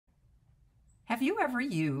Have you ever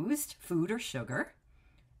used food or sugar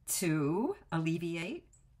to alleviate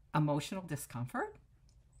emotional discomfort,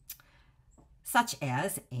 such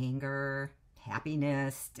as anger,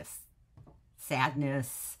 happiness,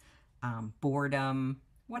 sadness, boredom,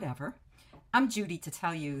 whatever? I'm Judy to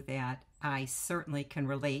tell you that I certainly can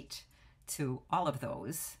relate to all of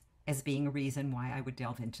those as being a reason why I would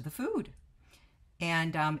delve into the food.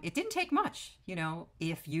 And it didn't take much. You know,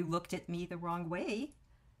 if you looked at me the wrong way,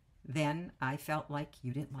 then I felt like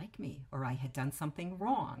you didn't like me or I had done something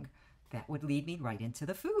wrong. That would lead me right into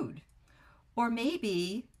the food. Or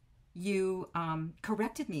maybe you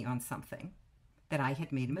corrected me on something that I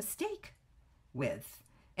had made a mistake with.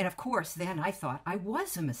 And of course, then I thought I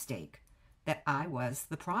was a mistake, that I was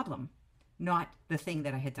the problem, not the thing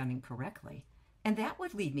that I had done incorrectly. And that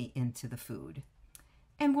would lead me into the food.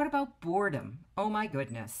 And what about boredom? Oh my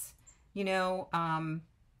goodness. You know,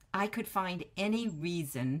 I could find any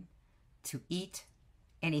reason to eat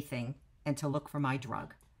anything and to look for my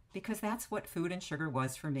drug, because that's what food and sugar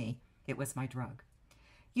was for me. It was my drug.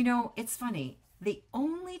 You know, it's funny. The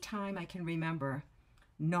only time I can remember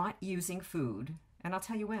not using food, and I'll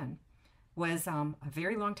tell you when, was a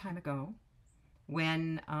very long time ago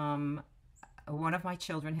when one of my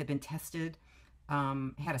children had been tested,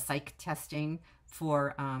 had a psych testing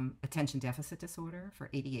for attention deficit disorder, for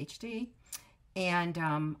ADHD. And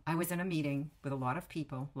I was in a meeting with a lot of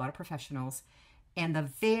people, a lot of professionals, and the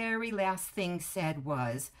very last thing said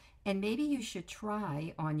was, and maybe you should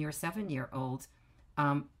try on your 7-year-old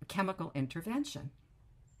chemical intervention.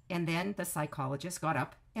 And then the psychologist got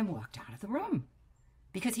up and walked out of the room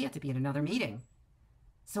because he had to be in another meeting.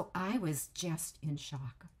 So I was just in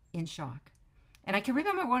shock, in shock. And I can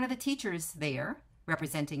remember one of the teachers there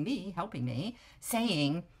representing me, helping me,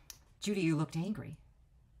 saying, "Judy, you looked angry."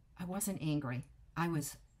 I wasn't angry. I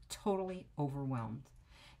was totally overwhelmed.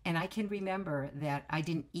 And I can remember that I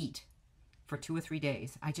didn't eat for 2 or 3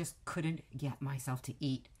 days. I just couldn't get myself to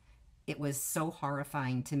eat. It was so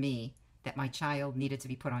horrifying to me that my child needed to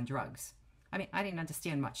be put on drugs. I mean, I didn't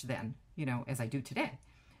understand much then, you know, as I do today.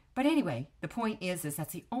 But anyway, the point is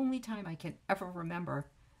that's the only time I can ever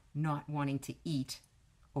remember not wanting to eat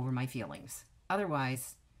over my feelings.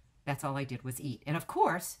 Otherwise, that's all I did was eat. And of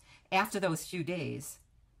course, after those few days,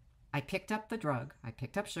 I picked up the drug, I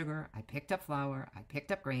picked up sugar, I picked up flour, I picked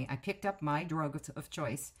up grain, I picked up my drug of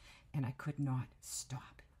choice, and I could not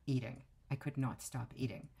stop eating. I could not stop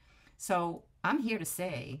eating. So I'm here to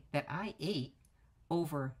say that I ate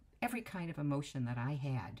over every kind of emotion that I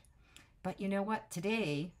had. But you know what?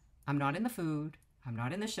 Today, I'm not in the food, I'm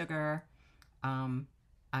not in the sugar, I'm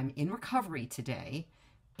in recovery today,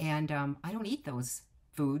 and I don't eat those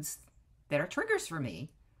foods that are triggers for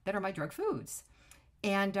me, that are my drug foods.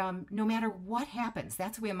 And no matter what happens,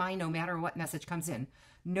 that's where my no matter what message comes in.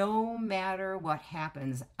 No matter what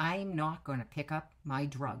happens, I'm not going to pick up my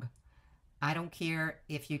drug. I don't care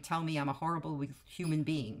if you tell me I'm a horrible human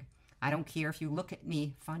being. I don't care if you look at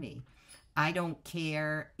me funny. I don't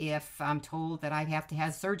care if I'm told that I have to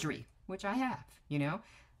have surgery, which I have, you know.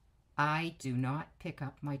 I do not pick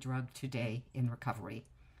up my drug today in recovery,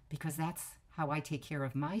 because that's how I take care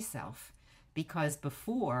of myself. Because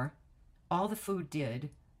before, all the food did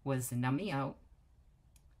was numb me out.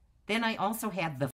 Then I also had the